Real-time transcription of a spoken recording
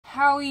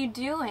How are you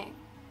doing?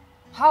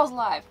 How's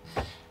life?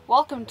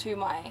 Welcome to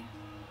my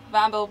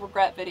van build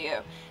regret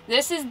video.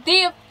 This is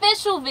the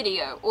official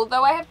video,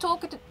 although I have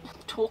talked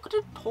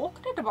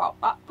about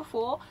that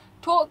before.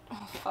 Oh,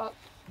 fuck.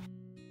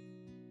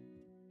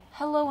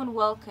 Hello and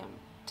welcome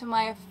to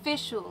my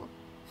official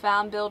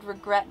van build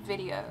regret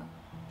video.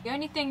 The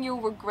only thing you'll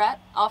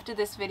regret after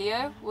this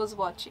video was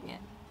watching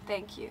it.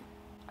 Thank you.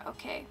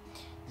 Okay,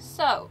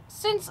 so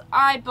since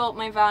I built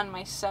my van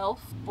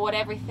myself, bought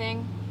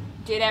everything,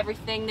 did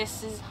everything,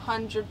 this is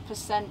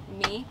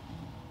 100% me.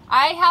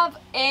 I have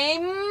a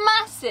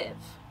massive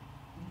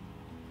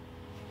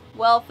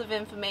wealth of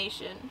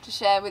information to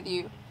share with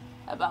you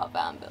about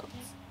van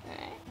builds.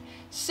 Alright,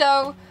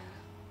 so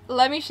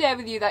let me share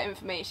with you that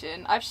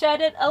information. I've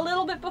shared it a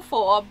little bit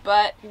before,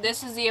 but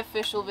this is the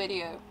official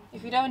video.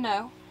 If you don't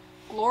know,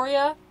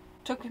 Gloria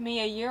took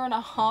me a year and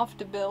a half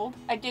to build.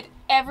 I did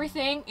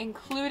everything,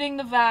 including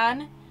the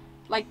van,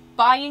 like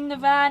buying the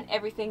van,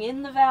 everything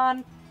in the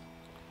van.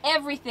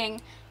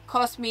 Everything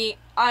cost me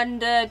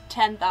under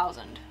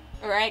 10,000,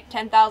 alright?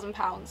 10,000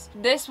 pounds.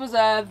 This was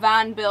a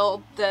van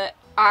build that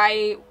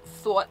I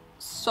thought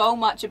so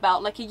much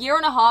about. Like a year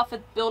and a half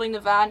of building the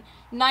van,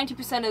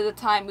 90% of the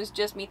time was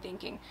just me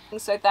thinking.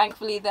 So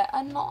thankfully there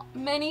are not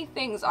many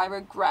things I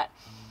regret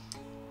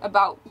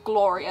about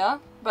Gloria,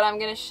 but I'm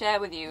going to share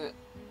with you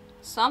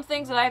some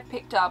things that I've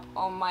picked up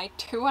on my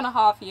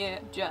 2.5 year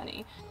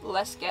journey.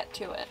 Let's get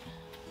to it.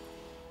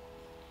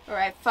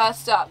 Alright,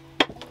 first up,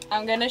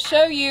 I'm gonna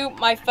show you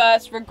my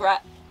first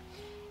regret,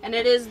 and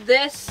it is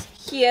this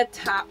here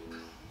tap.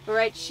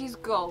 Alright, she's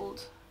gold.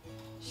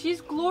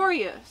 She's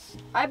glorious.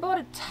 I bought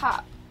a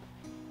tap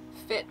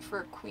fit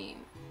for a queen,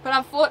 but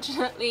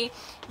unfortunately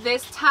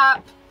this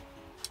tap,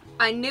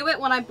 I knew it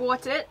when I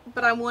bought it,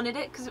 but I wanted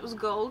it because it was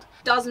gold.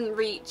 Doesn't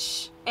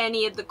reach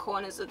any of the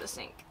corners of the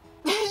sink.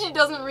 She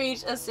doesn't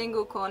reach a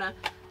single corner,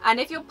 and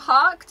if you're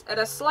parked at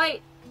a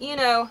slight, you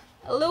know,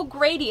 a little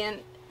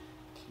gradient,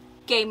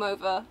 game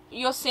over.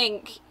 Your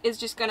sink is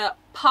just gonna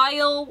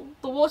pile,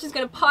 the water's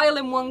gonna pile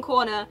in one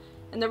corner,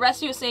 and the rest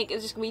of your sink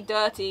is just gonna be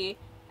dirty,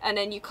 and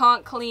then you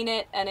can't clean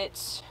it, and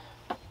it's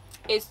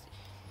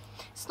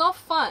not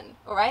fun,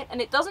 alright? And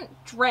it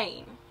doesn't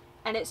drain,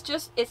 and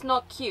it's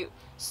not cute.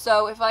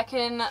 So if I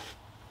can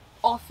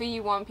offer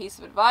you one piece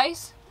of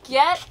advice,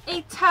 get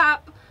a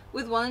tap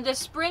with one of the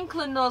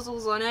sprinkler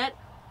nozzles on it,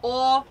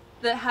 or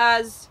that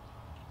has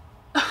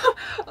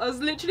I was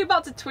literally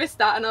about to twist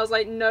that and I was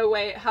like, no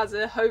way, it has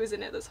a hose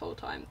in it this whole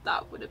time.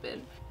 That would have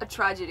been a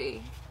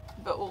tragedy,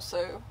 but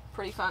also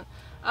pretty fun.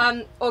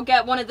 Or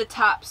get one of the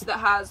taps that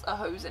has a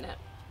hose in it.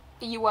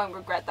 You won't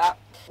regret that.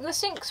 The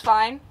sink's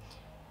fine.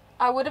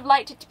 I would have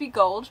liked it to be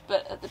gold,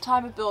 but at the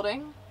time of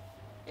building,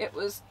 it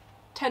was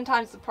 10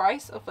 times the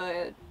price of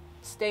a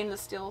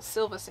stainless steel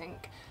silver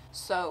sink.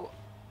 So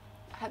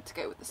I had to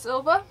go with the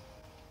silver.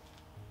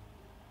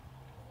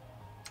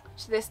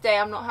 To this day,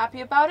 I'm not happy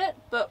about it,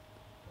 but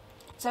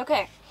it's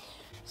okay.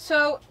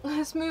 So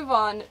let's move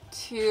on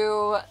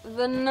to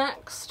the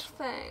next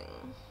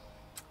thing.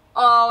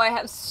 Oh, I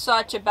have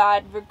such a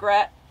bad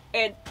regret.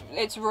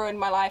 It's ruined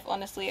my life,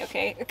 honestly.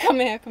 Okay, come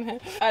here, come here.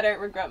 I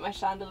don't regret my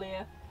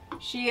chandelier.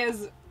 She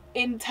is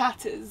in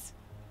tatters.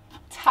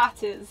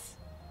 Tatters.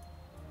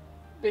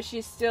 But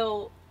she's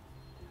still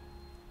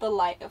the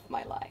light of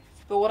my life.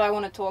 But what I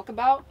want to talk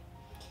about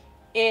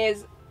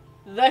is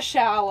the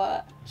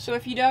shower. So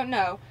if you don't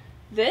know,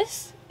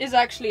 this is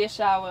actually a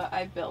shower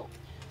I built.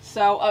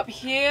 So up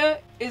here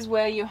is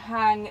where you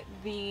hang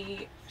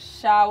the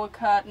shower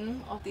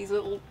curtain of these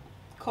little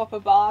copper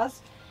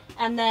bars,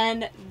 and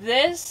then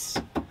this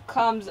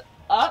comes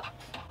up,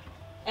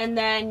 and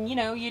then, you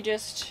know, you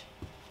just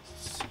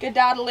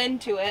skedaddle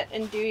into it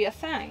and do your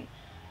thing.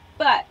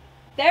 But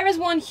there is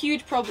one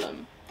huge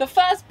problem. The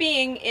first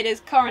being, it is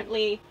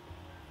currently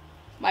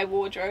my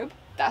wardrobe.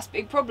 That's a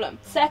big problem.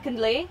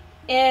 Secondly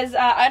is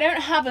I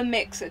don't have a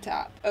mixer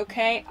tap,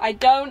 okay? I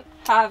don't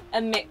have a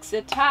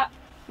mixer tap.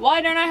 Why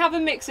don't I have a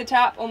mixer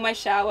tap on my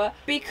shower?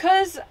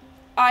 Because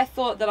I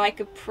thought that I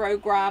could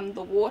program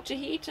the water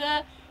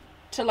heater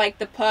to like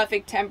the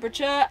perfect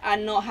temperature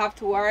and not have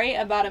to worry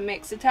about a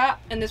mixer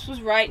tap. And this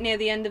was right near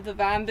the end of the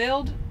van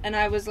build, and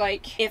I was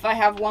like, if I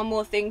have one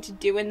more thing to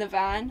do in the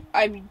van,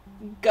 I'm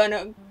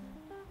gonna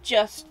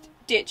just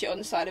ditch it on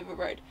the side of a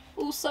road.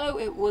 Also,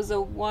 it was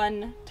a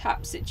one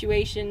tap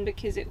situation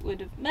because it would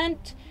have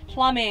meant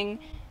plumbing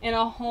in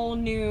a whole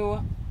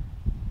new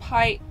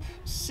pipe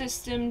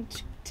system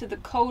to the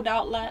cold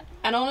outlet.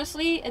 And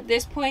honestly, at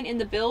this point in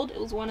the build, it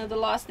was one of the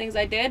last things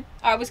I did.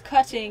 I was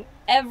cutting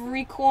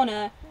every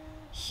corner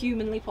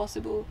humanly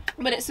possible.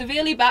 But it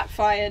severely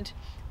backfired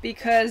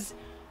because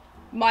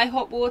my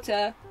hot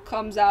water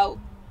comes out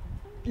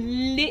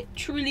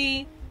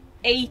literally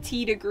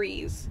 80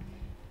 degrees,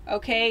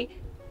 okay?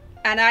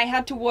 And I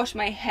had to wash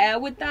my hair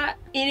with that.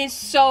 It is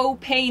so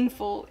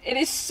painful. It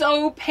is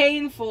so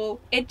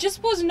painful. It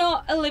just was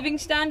not a living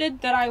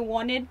standard that I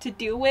wanted to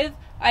deal with.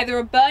 Either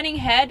a burning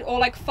head or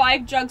like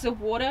 5 jugs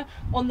of water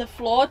on the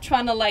floor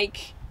trying to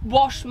like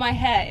wash my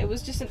hair. It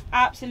was just an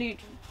absolute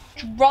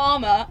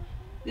drama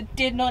that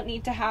did not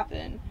need to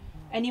happen.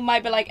 And you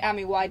might be like,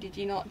 Amy, why did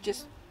you not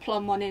just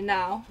plumb one in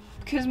now?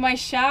 Because my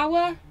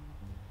shower,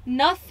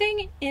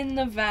 nothing in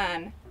the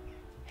van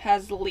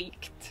has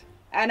leaked.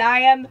 And I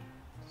am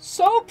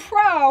so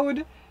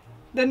proud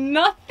that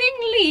nothing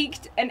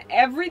leaked and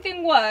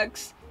everything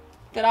works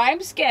that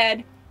I'm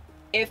scared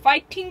if I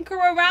tinker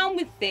around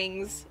with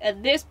things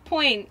at this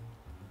point,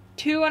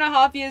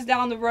 2.5 years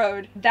down the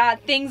road,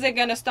 that things are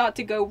gonna start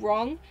to go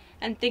wrong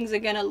and things are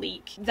gonna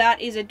leak.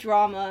 That is a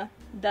drama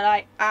that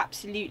I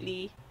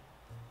absolutely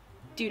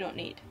do not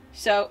need.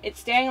 So it's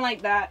staying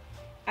like that,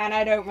 and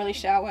I don't really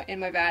shower in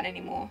my van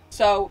anymore.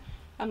 So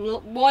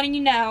I'm warning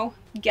you now,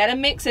 get a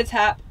mixer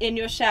tap in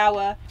your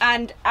shower.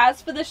 And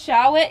as for the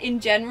shower in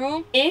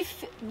general,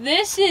 if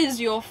this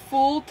is your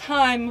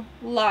full-time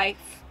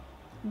life,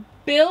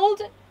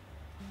 build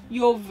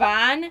your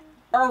van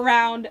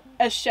around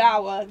a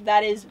shower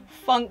that is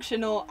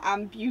functional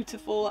and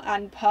beautiful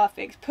and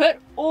perfect. Put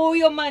all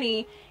your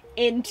money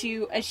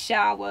into a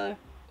shower.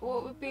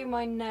 What would be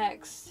my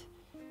next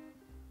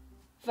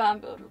van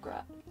build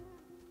regret?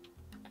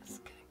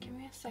 Give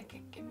me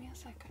a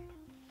second.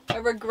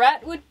 A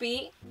regret would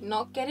be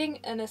not getting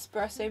an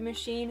espresso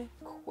machine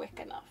quick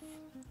enough.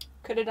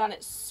 Could have done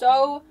it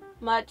so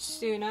much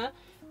sooner.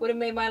 Would have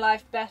made my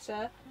life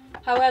better.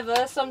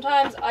 However,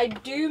 sometimes I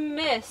do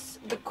miss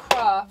the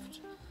craft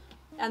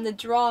and the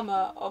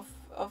drama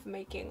of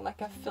making like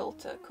a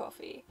filter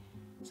coffee.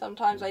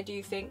 Sometimes I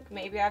do think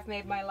maybe I've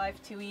made my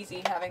life too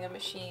easy having a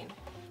machine.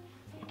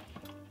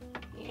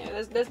 You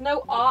know, there's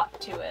no art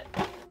to it.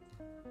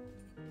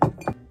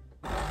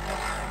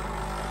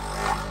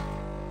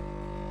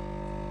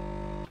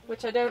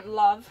 Which I don't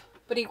love,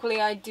 but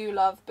equally I do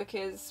love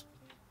because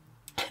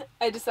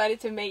I decided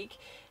to make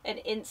an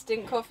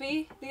instant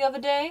coffee the other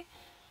day,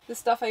 the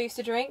stuff I used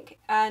to drink,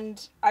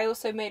 and I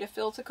also made a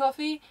filter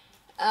coffee,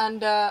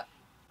 and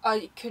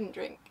I couldn't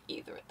drink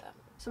either of them.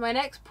 So my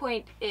next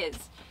point is,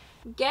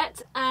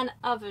 get an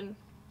oven.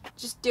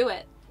 Just do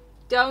it.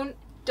 Don't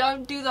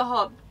do the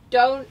hob.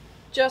 Don't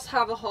just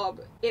have a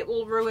hob. It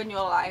will ruin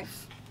your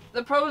life.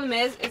 The problem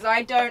is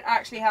I don't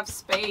actually have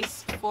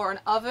space for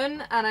an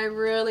oven, and I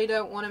really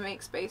don't want to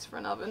make space for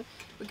an oven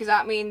because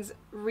that means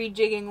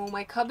rejigging all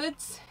my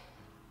cupboards.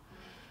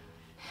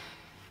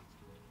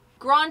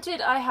 Granted,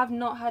 I have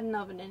not had an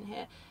oven in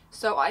here,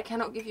 so I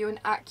cannot give you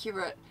an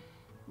accurate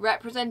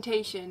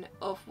representation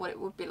of what it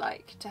would be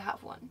like to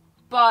have one.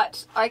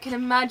 But I can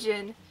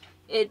imagine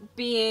it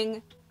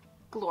being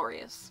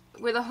glorious.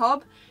 With a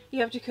hob,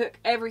 you have to cook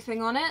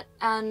everything on it,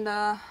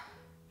 and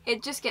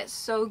it just gets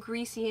so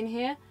greasy in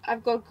here.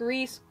 I've got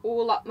grease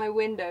all up my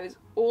windows,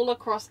 all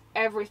across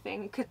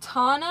everything.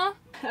 Katana,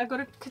 I got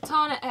a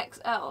Katana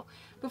XL.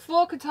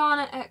 Before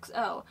Katana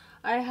XL,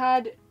 I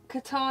had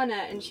Katana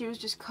and she was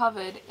just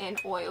covered in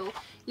oil.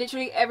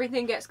 Literally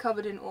everything gets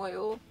covered in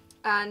oil.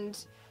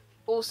 And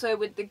also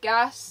with the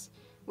gas,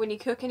 when you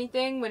cook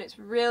anything, when it's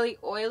really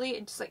oily,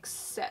 it just like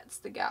sets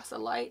the gas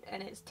alight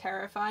and it's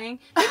terrifying.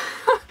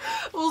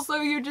 Also,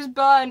 you just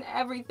burn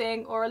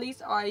everything, or at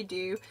least I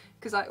do,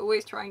 because I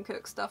always try and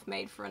cook stuff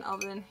made for an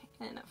oven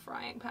in a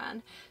frying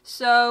pan.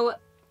 So,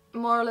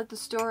 moral of the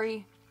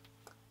story,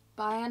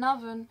 buy an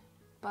oven.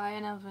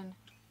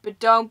 But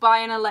don't buy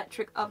an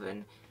electric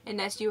oven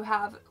unless you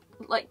have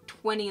like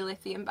 20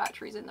 lithium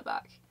batteries in the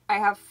back. I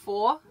have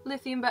 4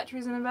 lithium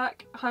batteries in the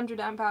back, 100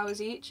 amp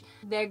hours each.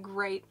 They're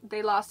great.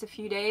 They last a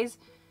few days,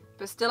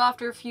 but still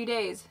after a few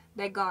days,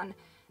 they're gone.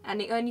 And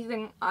the only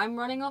thing I'm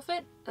running off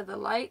it are the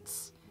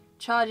lights,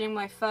 charging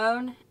my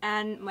phone,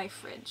 and my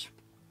fridge.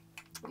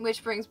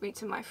 Which brings me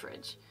to my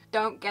fridge.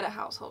 Don't get a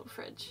household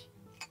fridge.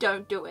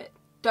 Don't do it.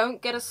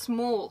 Don't get a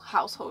small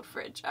household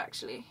fridge,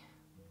 actually.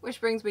 Which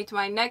brings me to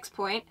my next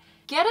point.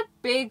 Get a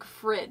big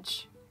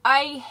fridge.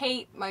 I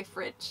hate my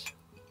fridge.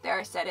 There,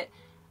 I said it.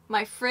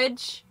 My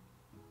fridge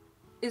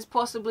is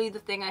possibly the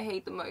thing I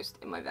hate the most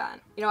in my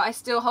van. You know, I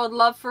still hold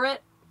love for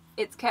it.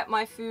 It's kept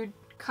my food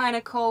kind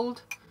of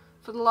cold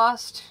for the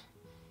last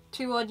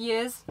 2 odd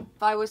years.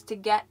 If I was to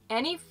get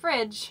any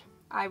fridge,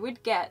 I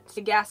would get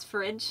a gas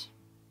fridge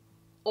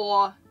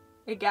or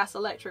a gas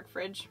electric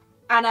fridge.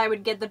 And I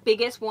would get the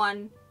biggest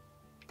one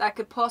that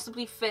could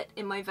possibly fit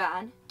in my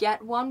van.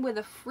 Get one with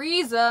a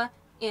freezer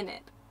in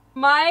it.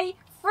 My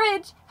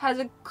fridge has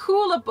a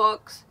cooler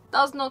box,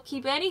 does not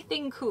keep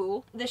anything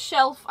cool. The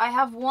shelf, I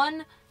have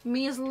one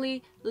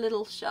measly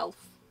little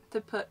shelf to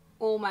put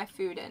all my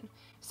food in.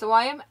 So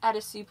I am at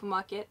a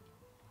supermarket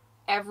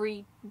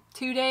every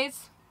 2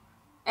 days.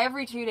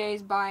 Every 2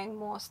 days buying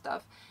more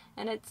stuff.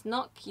 And it's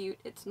not cute,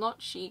 it's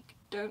not chic,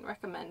 don't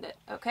recommend it,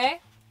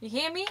 okay? You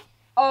hear me?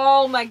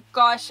 Oh my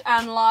gosh,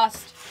 and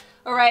last.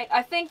 Alright,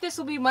 I think this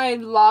will be my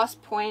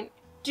last point.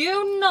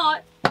 Do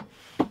not,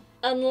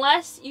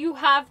 unless you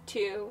have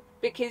to,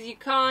 because you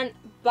can't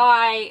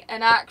buy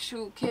an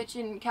actual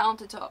kitchen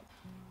countertop,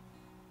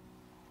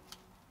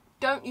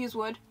 don't use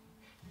wood.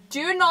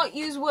 Do not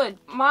use wood.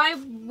 My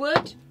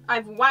wood,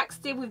 I've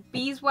waxed it with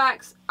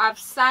beeswax, I've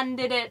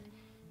sanded it.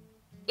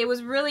 It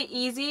was really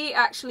easy,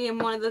 actually,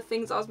 and one of the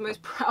things I was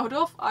most proud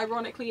of,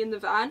 ironically, in the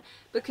van,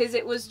 because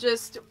it was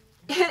just,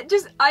 It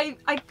just, I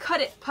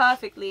cut it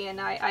perfectly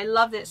and I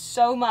loved it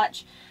so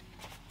much.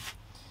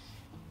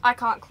 I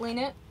can't clean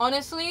it.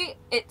 Honestly,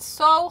 it's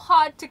so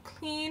hard to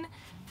clean.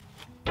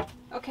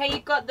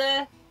 Okay,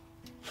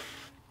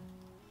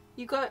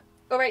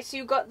 alright, so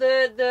you got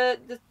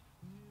the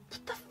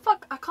what the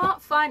fuck? I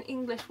can't find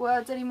English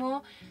words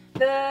anymore.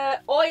 The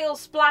oil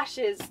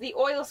splashes.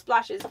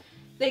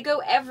 They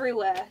go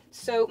everywhere.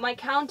 So my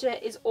counter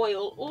is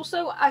oil.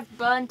 Also, I've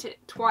burnt it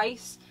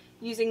twice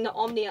using the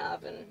Omnia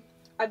oven.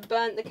 I've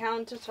burnt the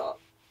countertop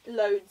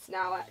loads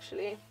now,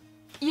 actually.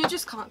 You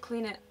just can't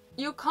clean it.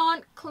 You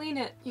can't clean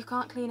it. You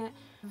can't clean it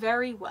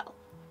very well.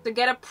 So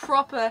get a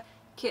proper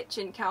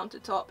kitchen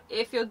countertop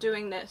if you're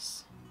doing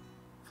this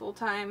full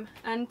time.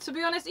 And to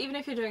be honest, even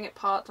if you're doing it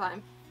part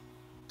time,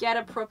 get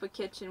a proper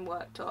kitchen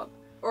worktop.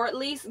 Or at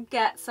least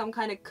get some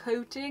kind of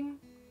coating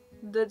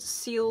that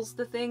seals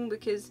the thing,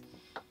 because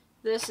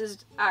this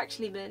has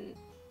actually been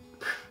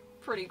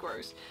pretty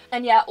gross.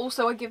 And yeah,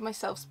 also I give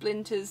myself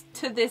splinters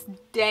to this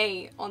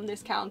day on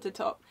this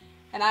countertop.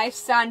 And I've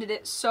sanded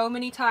it so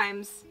many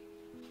times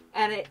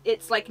and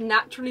it's like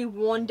naturally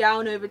worn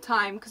down over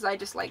time because I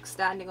just like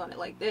standing on it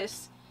like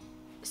this.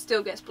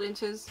 Still get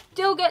splinters.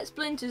 Still get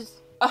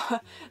splinters.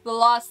 The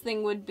last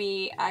thing would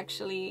be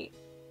actually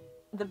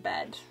the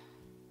bed.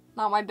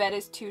 Now my bed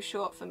is too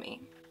short for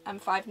me. I'm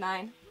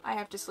 5'9". I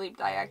have to sleep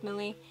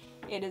diagonally.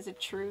 It is a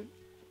true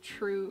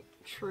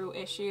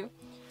issue.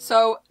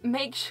 So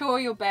make sure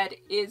your bed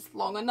is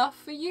long enough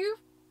for you.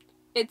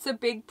 It's a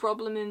big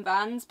problem in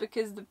vans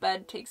because the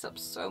bed takes up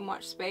so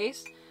much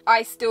space.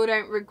 I still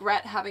don't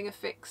regret having a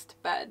fixed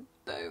bed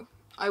though.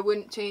 I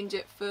wouldn't change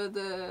it for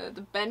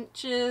the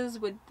benches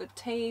with the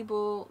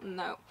table,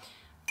 no.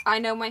 I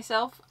know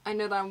myself, I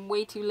know that I'm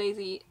way too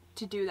lazy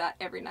to do that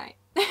every night.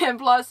 And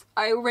plus,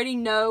 I already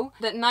know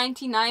that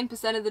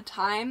 99% of the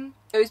time,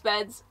 those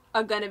beds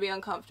are gonna be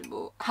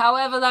uncomfortable.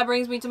 However, that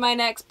brings me to my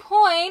next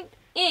point,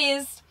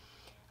 is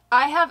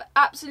I have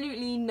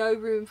absolutely no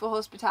room for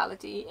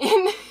hospitality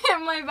in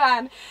my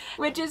van,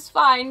 which is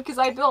fine because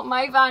I built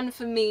my van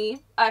for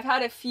me. I've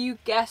had a few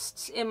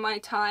guests in my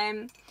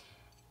time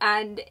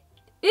and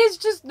there's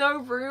just no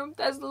room.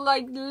 There's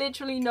like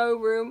literally no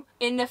room.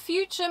 In the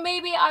future,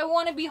 maybe I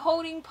want to be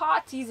holding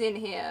parties in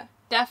here.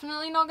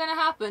 Definitely not gonna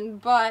happen,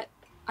 but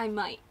I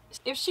might.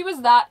 If she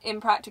was that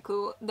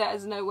impractical, there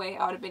is no way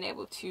I would have been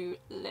able to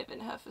live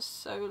in her for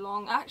so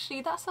long.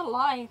 Actually, that's a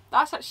lie.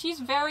 She's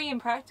very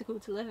impractical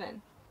to live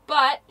in.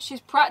 But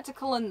she's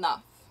practical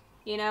enough.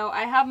 You know,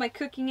 I have my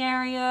cooking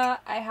area,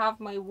 I have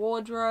my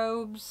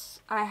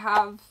wardrobes, I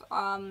have,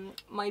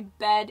 my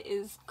bed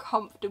is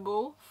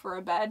comfortable for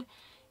a bed.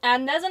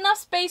 And there's enough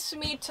space for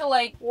me to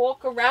like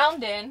walk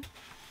around in.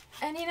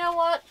 And you know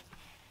what?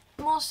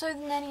 More so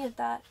than any of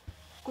that,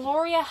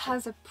 Gloria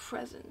has a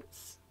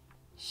presence.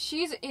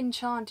 She's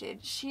enchanted.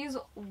 She's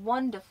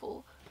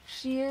wonderful.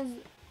 She is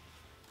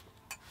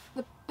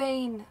the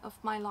bane of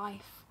my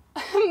life.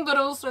 But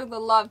also the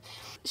love.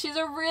 She's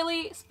a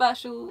really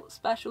special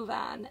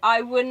van.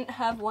 I wouldn't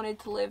have wanted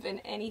to live in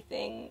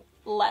anything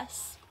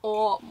less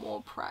or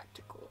more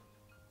practical.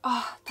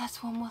 Oh,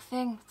 that's one more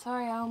thing.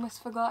 Sorry, I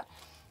almost forgot.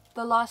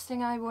 The last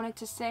thing I wanted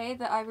to say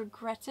that I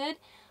regretted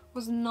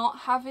was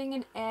not having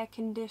an air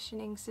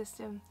conditioning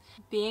system.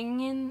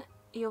 Being in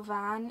your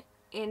van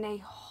in a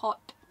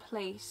hot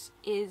place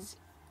is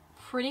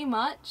pretty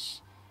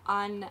much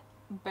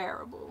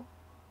unbearable.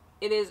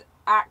 It is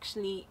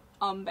actually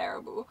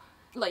unbearable.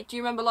 Like, do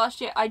you remember last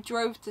year? I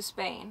drove to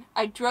Spain.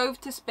 I drove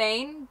to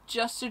Spain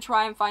just to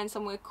try and find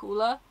somewhere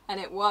cooler,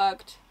 and it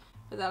worked.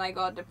 But then I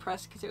got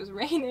depressed because it was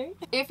raining.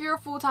 If you're a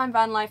full-time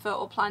van lifer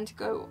or plan to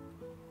go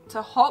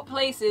to hot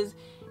places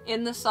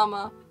in the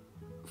summer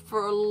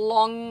for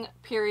long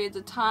periods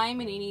of time,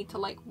 and you need to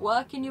like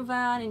work in your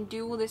van and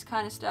do all this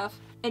kind of stuff,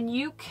 and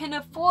you can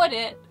afford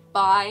it,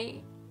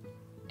 buy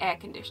air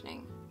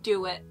conditioning.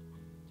 Do it.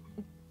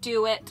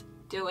 Do it.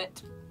 Do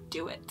it.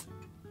 Do it.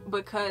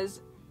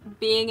 Because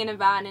being in a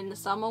van in the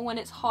summer when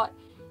it's hot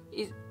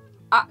is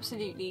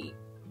absolutely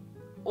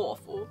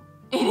awful.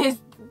 It is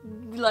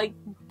like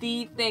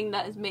the thing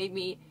that has made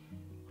me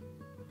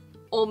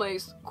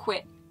almost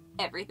quit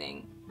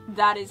everything.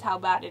 That is how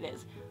bad it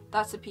is.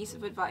 That's a piece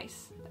of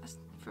advice. That's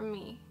from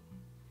me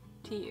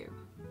to you.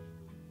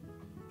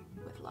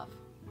 With love.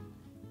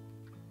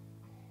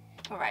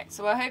 Alright,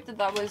 so I hope that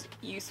that was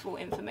useful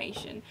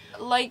information.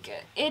 Like,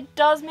 it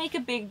does make a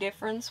big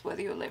difference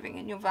whether you're living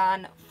in your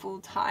van full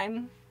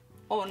time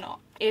or not.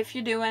 If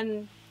you're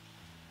doing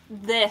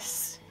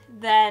this,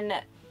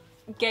 then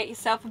get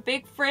yourself a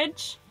big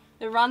fridge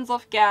that runs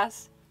off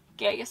gas.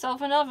 Get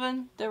yourself an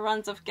oven that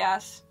runs off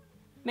gas.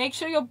 Make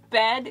sure your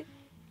bed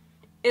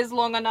is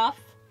long enough.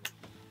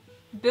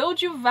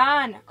 Build your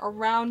van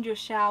around your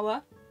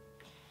shower.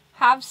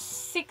 Have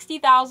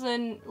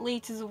 60,000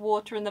 liters of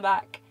water in the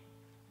back.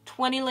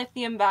 20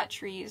 lithium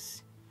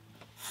batteries.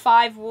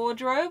 5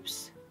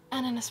 wardrobes.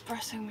 And an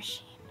espresso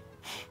machine.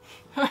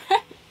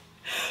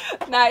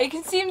 Now, it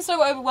can seem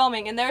so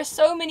overwhelming, and there are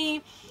so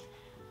many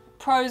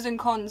pros and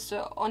cons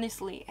to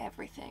honestly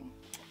everything.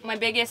 My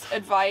biggest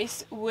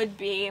advice would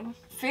be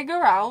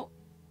figure out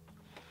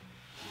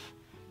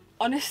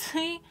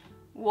honestly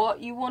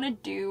what you want to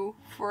do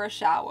for a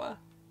shower.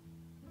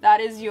 That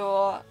is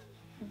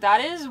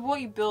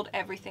what you build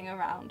everything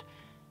around.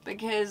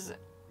 Because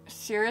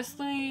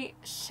seriously,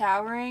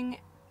 showering,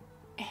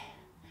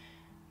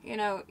 you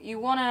know,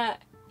 you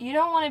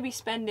don't want to be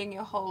spending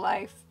your whole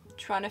life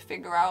trying to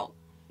figure out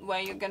where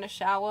you're gonna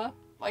shower.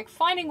 Like,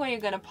 finding where you're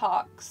gonna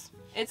park,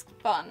 it's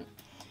fun.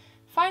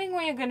 Finding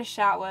where you're gonna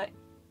shower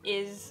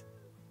it's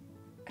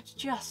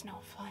just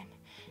not fun.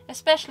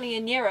 Especially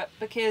in Europe,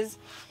 because,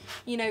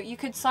 you know, you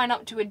could sign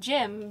up to a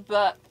gym,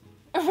 but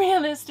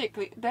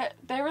realistically,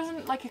 there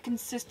isn't like a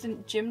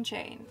consistent gym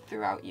chain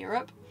throughout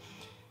Europe.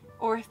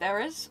 Or if there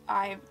is,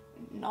 I've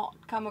not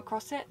come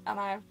across it, and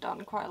I've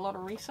done quite a lot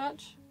of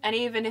research. And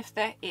even if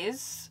there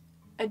is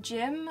a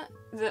gym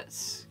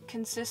that's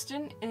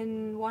consistent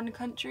in one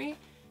country,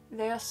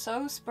 they are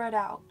so spread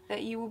out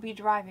that you will be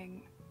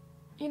driving,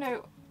 you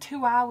know,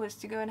 2 hours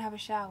to go and have a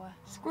shower.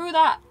 Screw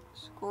that.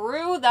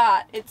 Screw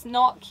that. It's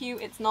not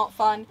cute, it's not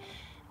fun.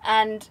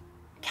 And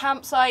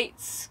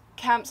campsites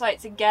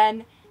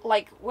again,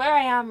 like where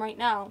I am right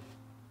now,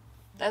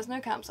 there's no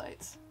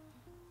campsites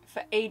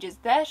for ages.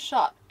 They're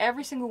shut.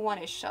 Every single one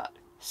is shut.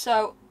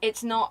 So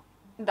it's not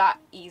that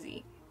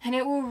easy. And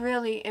it will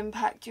really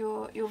impact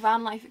your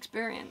van life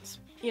experience.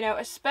 You know,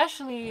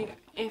 especially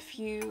if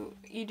you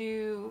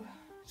do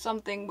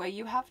something where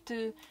you have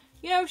to,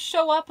 you know,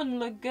 show up and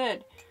look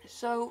good.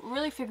 So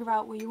really figure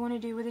out what you want to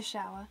do with a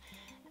shower.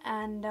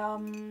 And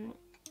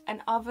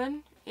an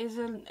oven is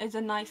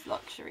a nice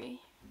luxury.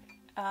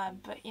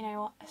 But you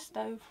know what, a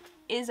stove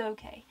is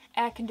okay.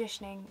 Air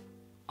conditioning,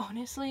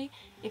 honestly,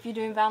 if you're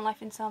doing van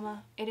life in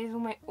summer, it is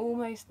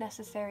almost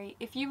necessary.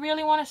 If you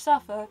really want to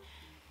suffer,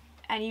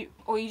 and you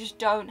just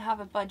don't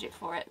have a budget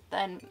for it,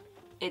 then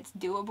it's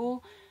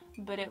doable,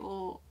 but it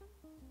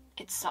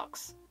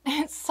sucks.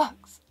 It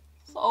sucks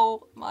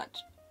so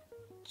much.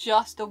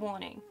 Just a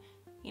warning.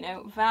 You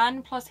know,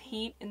 van plus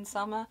heat in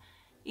summer,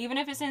 even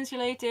if it's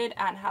insulated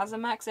and has a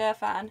max air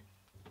fan,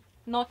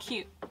 not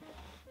cute.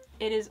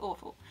 It is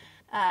awful.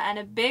 And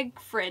a big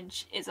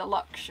fridge is a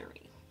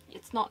luxury.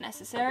 It's not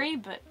necessary,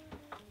 but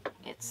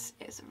it's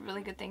a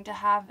really good thing to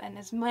have, and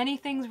as many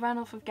things run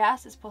off of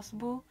gas as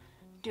possible,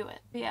 do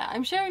it. But yeah,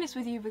 I'm sharing this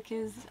with you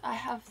because I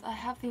have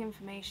the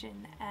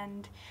information,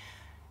 and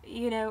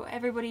you know,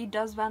 everybody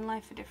does van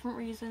life for different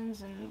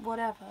reasons and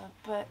whatever,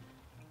 but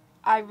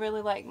I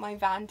really like my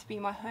van to be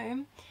my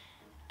home,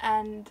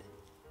 and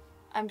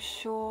I'm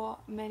sure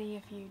many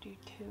of you do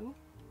too.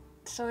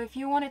 So if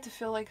you want it to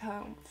feel like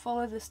home,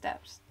 follow the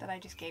steps that I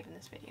just gave in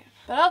this video.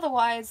 But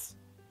otherwise,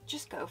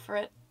 just go for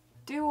it.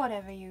 Do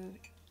whatever you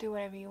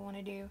want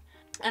to do.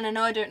 And I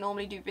know I don't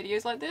normally do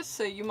videos like this,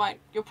 so you're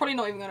probably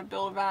not even going to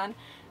build a van,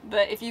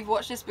 but if you've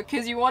watched this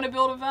because you want to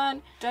build a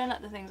van, don't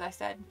let the things I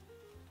said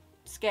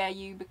scare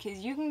you, because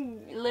you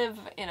can live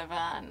in a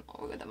van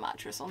or with a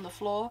mattress on the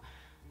floor.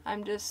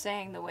 I'm just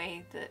saying the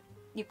way that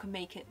you can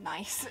make it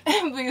nice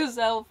for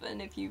yourself,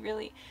 and if you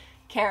really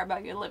care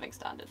about your living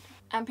standard.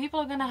 And people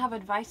are going to have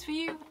advice for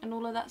you and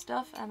all of that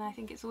stuff, and I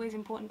think it's always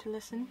important to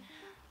listen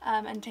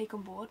and take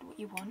on board what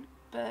you want,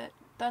 but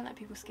don't let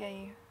people scare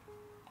you.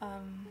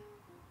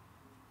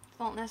 It's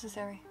not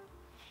necessary.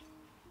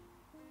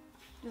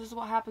 This is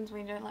what happens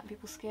when you don't let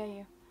people scare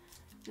you.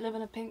 You live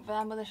in a pink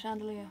van with a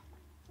chandelier.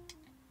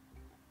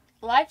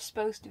 Life's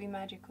supposed to be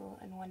magical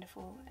and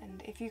wonderful,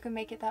 and if you can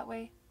make it that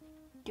way,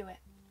 do it.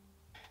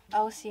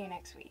 I will see you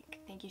next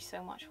week. Thank you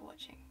so much for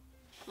watching.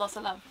 Lots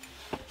of love.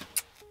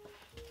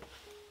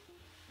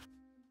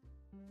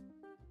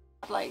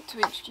 I'd like to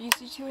introduce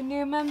you to a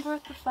new member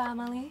of the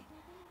family.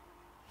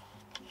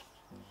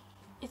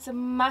 It's a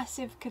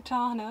massive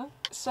katana.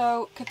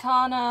 So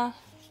Katana,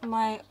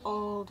 my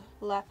old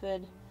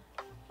leopard,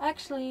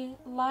 actually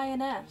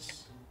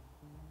lioness.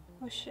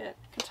 Oh shit.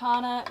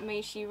 Katana,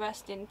 may she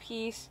rest in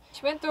peace.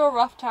 She went through a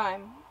rough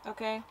time,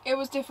 okay? It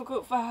was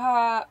difficult for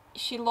her.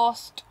 She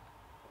lost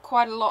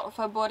quite a lot of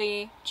her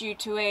body due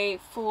to a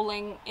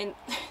falling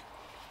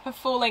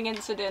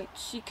incident.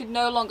 She could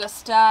no longer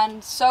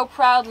stand so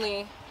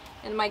proudly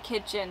in my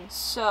kitchen,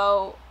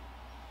 so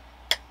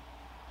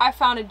I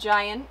found a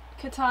giant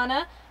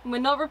katana, and we're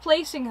not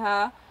replacing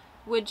her,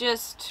 we're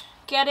just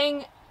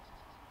getting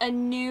a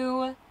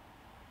new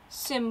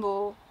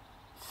symbol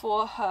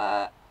for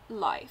her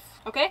life.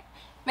 Okay?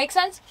 Make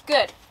sense?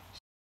 Good.